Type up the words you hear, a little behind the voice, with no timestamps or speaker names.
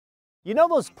You know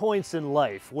those points in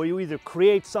life where you either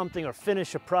create something or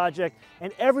finish a project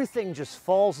and everything just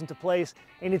falls into place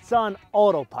and it's on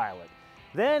autopilot.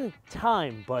 Then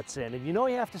time butts in and you know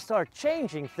you have to start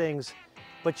changing things,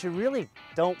 but you really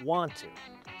don't want to.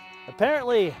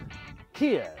 Apparently,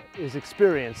 Kia is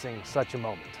experiencing such a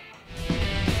moment.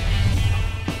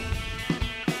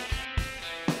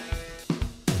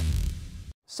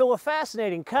 So a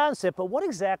fascinating concept, but what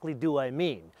exactly do I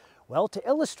mean? Well, to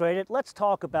illustrate it, let's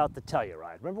talk about the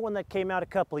Telluride. Remember when that came out a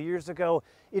couple of years ago?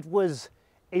 It was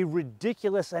a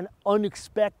ridiculous and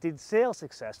unexpected sales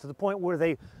success to the point where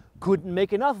they couldn't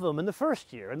make enough of them in the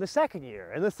first year, and the second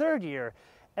year, and the third year.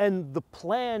 And the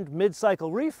planned mid-cycle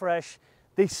refresh,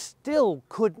 they still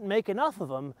couldn't make enough of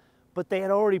them, but they had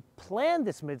already planned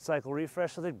this mid-cycle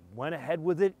refresh, so they went ahead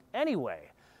with it anyway.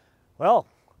 Well,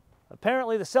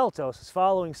 apparently the Seltos is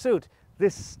following suit.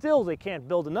 They can't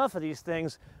build enough of these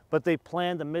things, but they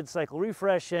planned a mid-cycle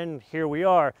refresh and here we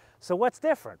are. So what's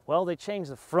different? Well, they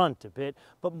changed the front a bit,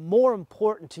 but more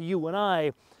important to you and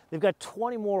I, they've got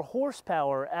 20 more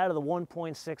horsepower out of the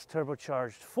 1.6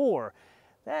 turbocharged 4.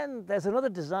 Then there's another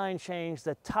design change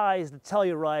that ties the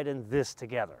Telluride and this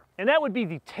together. And that would be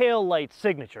the tail light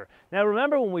signature. Now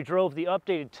remember when we drove the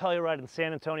updated Telluride in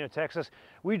San Antonio, Texas,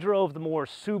 we drove the more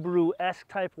Subaru-esque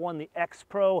type one, the X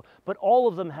Pro, but all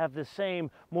of them have the same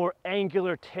more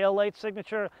angular tail light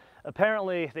signature.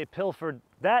 Apparently they pilfered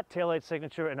that taillight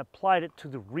signature and applied it to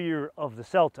the rear of the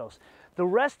Seltos. The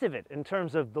rest of it, in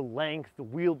terms of the length, the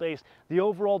wheelbase, the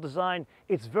overall design,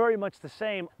 it's very much the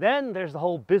same. Then there's the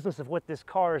whole business of what this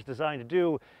car is designed to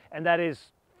do, and that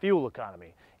is fuel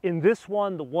economy. In this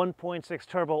one, the 1.6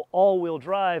 turbo all-wheel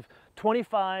drive,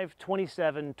 25,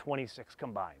 27, 26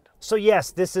 combined. So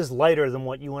yes, this is lighter than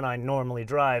what you and I normally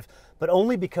drive, but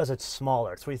only because it's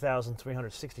smaller,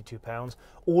 3,362 pounds,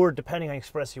 or depending on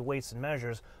expressive weights and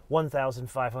measures,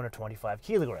 1,525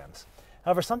 kilograms.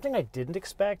 However, something I didn't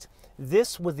expect,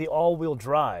 this with the all-wheel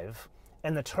drive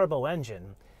and the turbo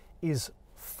engine is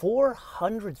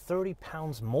 430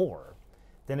 pounds more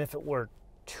than if it were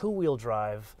two-wheel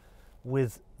drive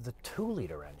with the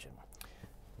 2-liter engine.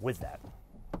 With that.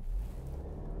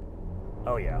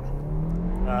 Oh yeah.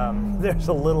 There's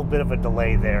a little bit of a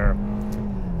delay there.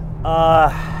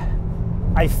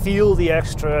 I feel the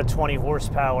extra 20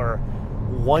 horsepower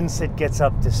once it gets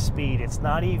up to speed. It's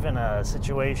not even a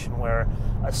situation where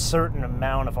a certain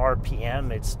amount of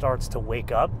RPM it starts to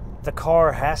wake up. The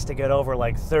car has to get over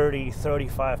like 30,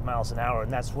 35 miles an hour,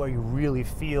 and that's where you really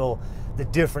feel the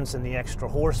difference in the extra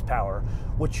horsepower.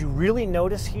 What you really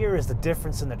notice here is the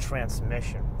difference in the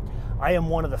transmission. I am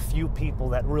one of the few people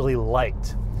that really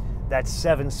liked that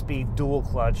 7-speed dual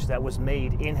clutch that was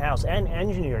made in-house and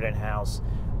engineered in-house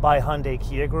by Hyundai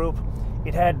Kia Group.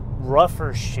 It had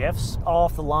rougher shifts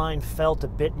off the line, felt a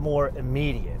bit more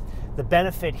immediate. The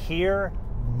benefit here,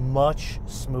 much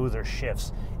smoother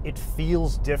shifts. It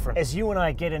feels different. As you and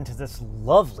I get into this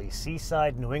lovely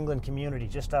seaside New England community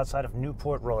just outside of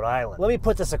Newport, Rhode Island, let me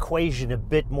put this equation a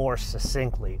bit more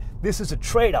succinctly. This is a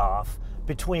trade-off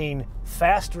between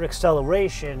faster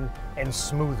acceleration and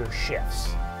smoother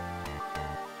shifts.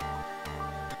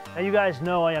 Now you guys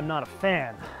know I am not a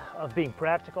fan of being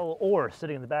practical or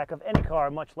sitting in the back of any car,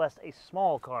 much less a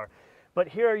small car. But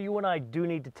here you and I do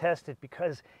need to test it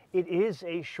because it is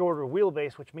a shorter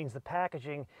wheelbase, which means the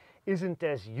packaging isn't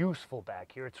as useful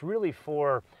back here. It's really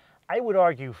for, I would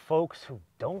argue, folks who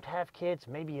don't have kids,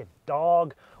 maybe a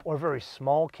dog or very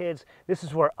small kids. This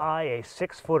is where a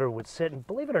 6-footer would sit, and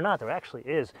believe it or not, there actually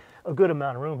is a good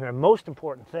amount of room here. Most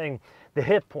important thing, the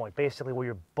hip point, basically where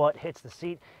your butt hits the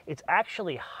seat. It's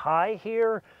actually high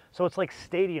here, so it's like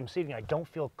stadium seating. I don't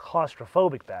feel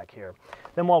claustrophobic back here.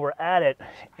 Then while we're at it,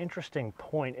 interesting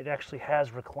point, it actually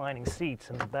has reclining seats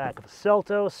in the back of the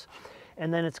Seltos.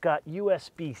 And then it's got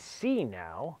USB-C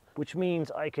now, which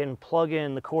means I can plug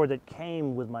in the cord that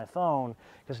came with my phone,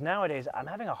 because nowadays I'm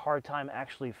having a hard time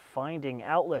actually finding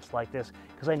outlets like this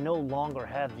because I no longer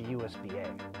have the USB-A.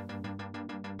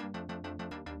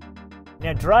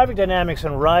 Now, driving dynamics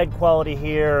and ride quality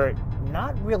here,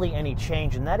 not really any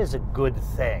change, and that is a good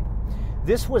thing.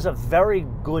 This was a very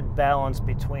good balance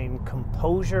between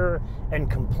composure and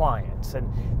compliance.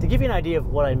 And to give you an idea of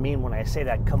what I mean when I say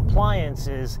that, compliance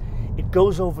is it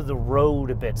goes over the road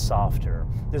a bit softer.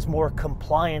 There's more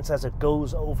compliance as it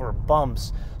goes over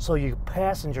bumps, so you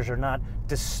passengers are not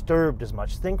disturbed as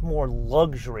much. Think more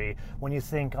luxury when you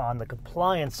think on the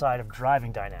compliance side of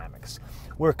driving dynamics.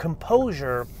 Where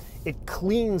composure, it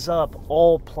cleans up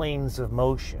all planes of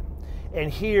motion. And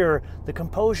here, the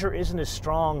composure isn't as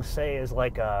strong, say, as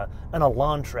like an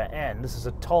Elantra N. This is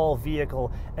a tall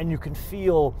vehicle, and you can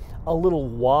feel a little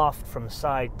waft from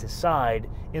side to side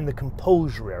in the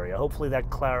composure area. Hopefully that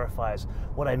clarifies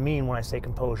what I mean when I say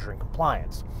composure and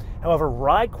compliance. However,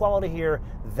 ride quality here,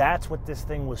 that's what this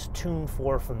thing was tuned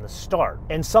for from the start.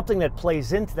 And something that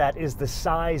plays into that is the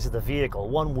size of the vehicle.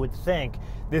 One would think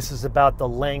this is about the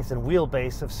length and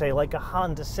wheelbase of, say, like a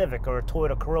Honda Civic or a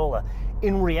Toyota Corolla.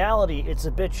 In reality, it's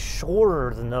a bit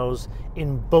shorter than those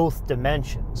in both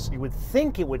dimensions. You would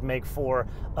think it would make for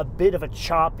a bit of a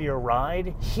choppier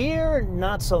ride. Here,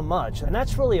 not so much. And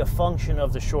that's really a function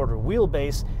of the shorter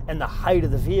wheelbase and the height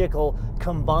of the vehicle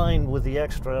combined with the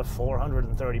extra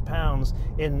 430 pounds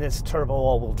in this turbo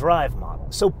all-wheel drive model.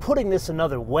 So putting this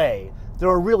another way, there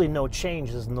are really no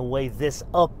changes in the way this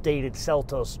updated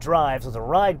Seltos drives or the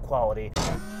ride quality.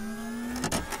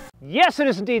 Yes, it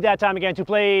is indeed that time again to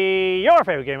play your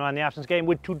favorite game on the Options Game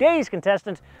with today's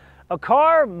contestant, a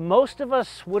car most of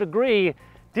us would agree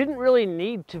didn't really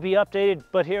need to be updated,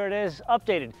 but here it is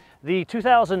updated. The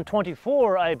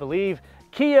 2024, I believe,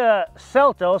 Kia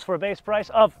Seltos for a base price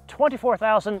of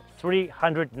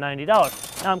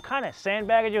 $24,390. Now I'm kind of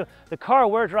sandbagging you. The car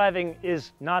we're driving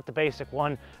is not the basic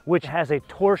one, which has a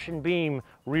torsion beam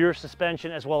rear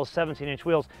suspension as well as 17-inch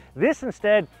wheels. This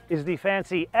instead is the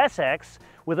fancy SX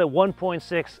with a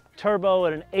 1.6 turbo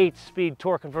and an 8-speed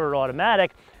torque converter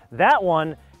automatic. That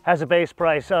one has a base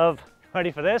price of,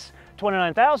 ready for this,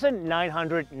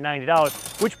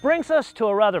 $29,990, which brings us to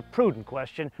a rather prudent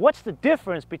question. What's the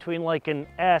difference between like an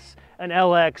S, an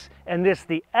LX, and this,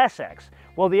 the SX?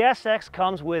 Well, the SX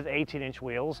comes with 18-inch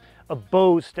wheels, a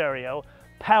Bose stereo,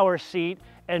 power seat,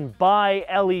 and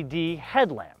bi-LED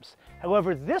headlamps.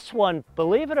 However, this one,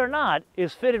 believe it or not,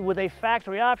 is fitted with a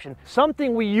factory option,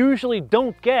 something we usually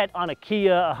don't get on a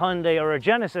Kia, a Hyundai, or a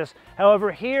Genesis.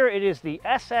 However, here it is the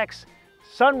SX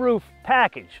sunroof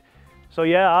package. So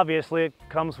yeah, obviously it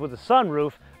comes with a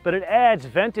sunroof, but it adds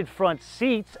vented front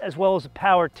seats as well as a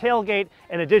power tailgate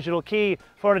and a digital key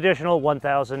for an additional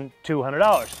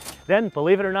 $1,200. Then,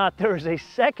 believe it or not, there is a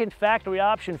second factory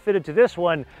option fitted to this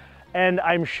one, and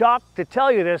I'm shocked to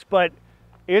tell you this, but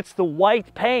it's the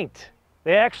white paint.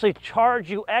 They actually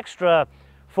charge you extra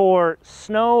for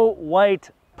Snow White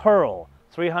Pearl,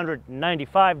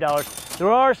 $395.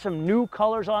 There are some new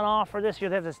colors on offer this year.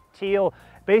 They have this teal.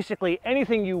 Basically,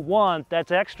 anything you want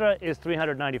that's extra is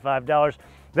 $395.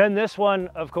 Then this one,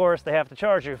 of course, they have to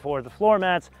charge you for the floor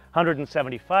mats,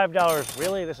 $175.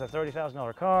 Really? This is a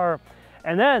 $30,000 car.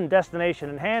 And then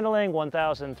destination and handling,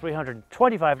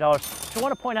 $1,325. Which I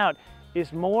want to point out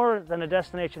is more than a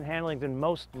destination handling than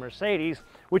most Mercedes,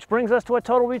 which brings us to a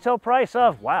total retail price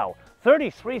of, wow,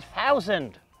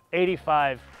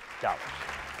 $33,085.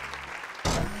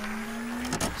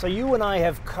 So you and I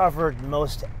have covered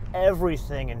most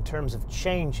everything in terms of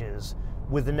changes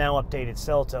with the now updated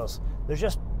Seltos. There's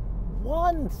just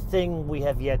one thing we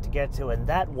have yet to get to, and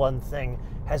that one thing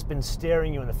has been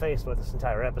staring you in the face with this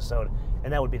entire episode,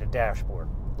 and that would be the dashboard.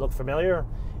 Look familiar?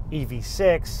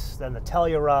 EV6, then the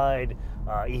Telluride,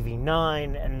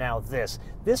 EV9, and now this.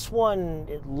 This one,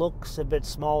 it looks a bit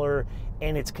smaller,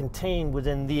 and it's contained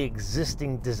within the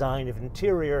existing design of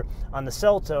interior on the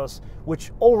Seltos,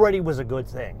 which already was a good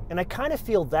thing. And I kind of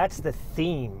feel that's the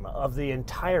theme of the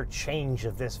entire change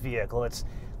of this vehicle. It's,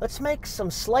 let's make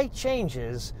some slight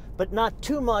changes, but not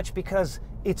too much because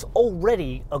it's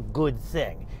already a good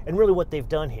thing. And really what they've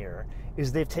done here is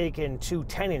they've taken two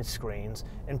 10-inch screens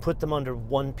and put them under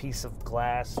one piece of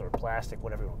glass or plastic,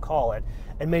 whatever you want to call it,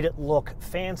 and made it look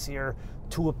fancier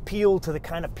to appeal to the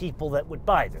kind of people that would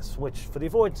buy this, which, for the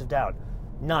avoidance of doubt,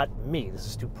 not me. This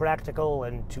is too practical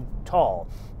and too tall.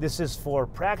 This is for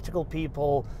practical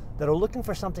people that are looking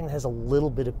for something that has a little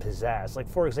bit of pizzazz. Like,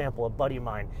 for example, a buddy of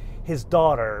mine, his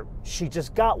daughter, she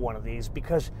just got one of these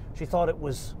because she thought it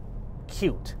was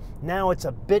cute. Now it's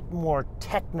a bit more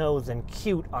techno than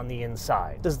cute on the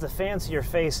inside. Does the fancier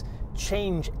face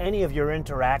change any of your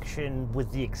interaction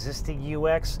with the existing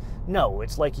UX? No,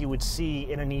 it's like you would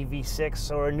see in an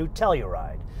EV6 or a new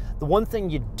Telluride. The one thing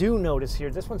you do notice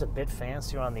here, this one's a bit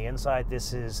fancier on the inside.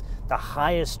 This is the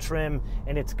highest trim,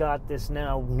 and it's got this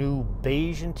now new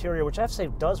beige interior, which I have to say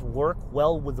does work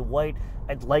well with the white.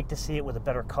 I'd like to see it with a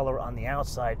better color on the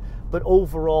outside, but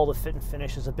overall the fit and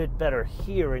finish is a bit better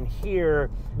here and here,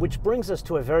 which brings us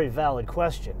to a very valid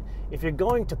question. If you're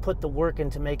going to put the work in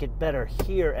to make it better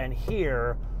here and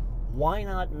here, why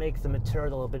not make the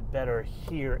material a little bit better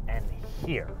here and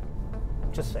here?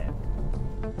 Just saying.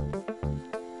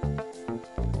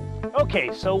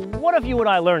 Okay, so what have you and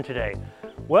I learned today?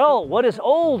 Well, what is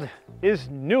old is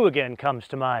new again comes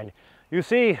to mind. You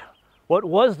see, What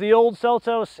was the old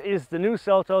Seltos is the new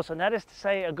Seltos, and that is to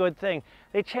say a good thing.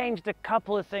 They changed a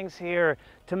couple of things here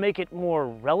to make it more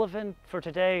relevant for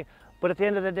today, but at the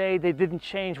end of the day, they didn't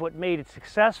change what made it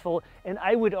successful, and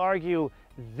I would argue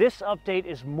this update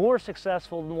is more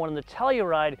successful than the one in the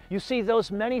Telluride. You see,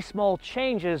 those many small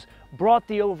changes brought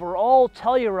the overall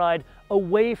Telluride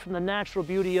away from the natural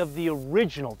beauty of the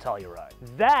original Telluride.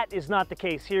 That is not the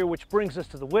case here, which brings us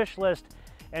to the wish list.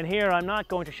 And here, I'm not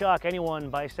going to shock anyone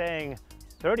by saying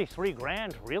 33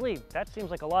 grand, really? That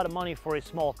seems like a lot of money for a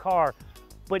small car.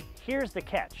 But here's the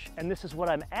catch, and this is what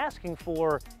I'm asking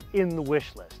for in the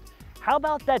wish list. How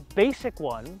about that basic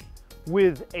one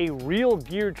with a real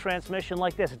geared transmission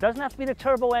like this? It doesn't have to be the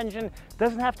turbo engine,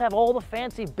 doesn't have to have all the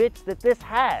fancy bits that this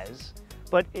has,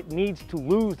 but it needs to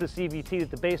lose the CVT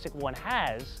that the basic one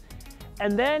has.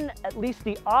 And then at least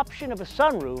the option of a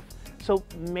sunroof. So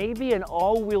maybe an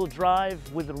all-wheel drive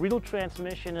with a real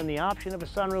transmission and the option of a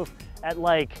sunroof at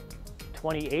like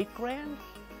 28 grand?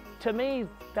 To me,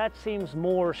 that seems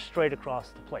more straight across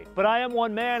the plate. But I am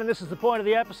one man, and this is the point of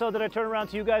the episode that I turn around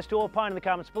to you guys to opine in the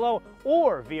comments below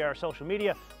or via our social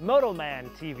media,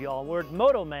 MotoManTV, all word,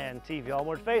 MotoManTV, all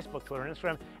word, Facebook, Twitter, and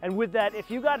Instagram. And with that, if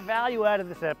you got value out of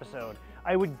this episode,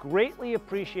 I would greatly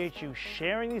appreciate you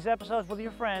sharing these episodes with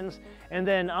your friends, and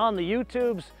then on the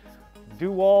YouTubes,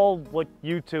 do all what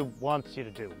YouTube wants you to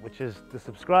do, which is the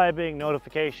subscribing,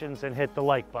 notifications, and hit the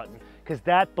like button, because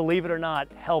that, believe it or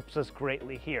not, helps us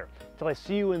greatly here. Till I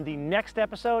see you in the next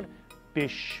episode,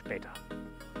 bis später.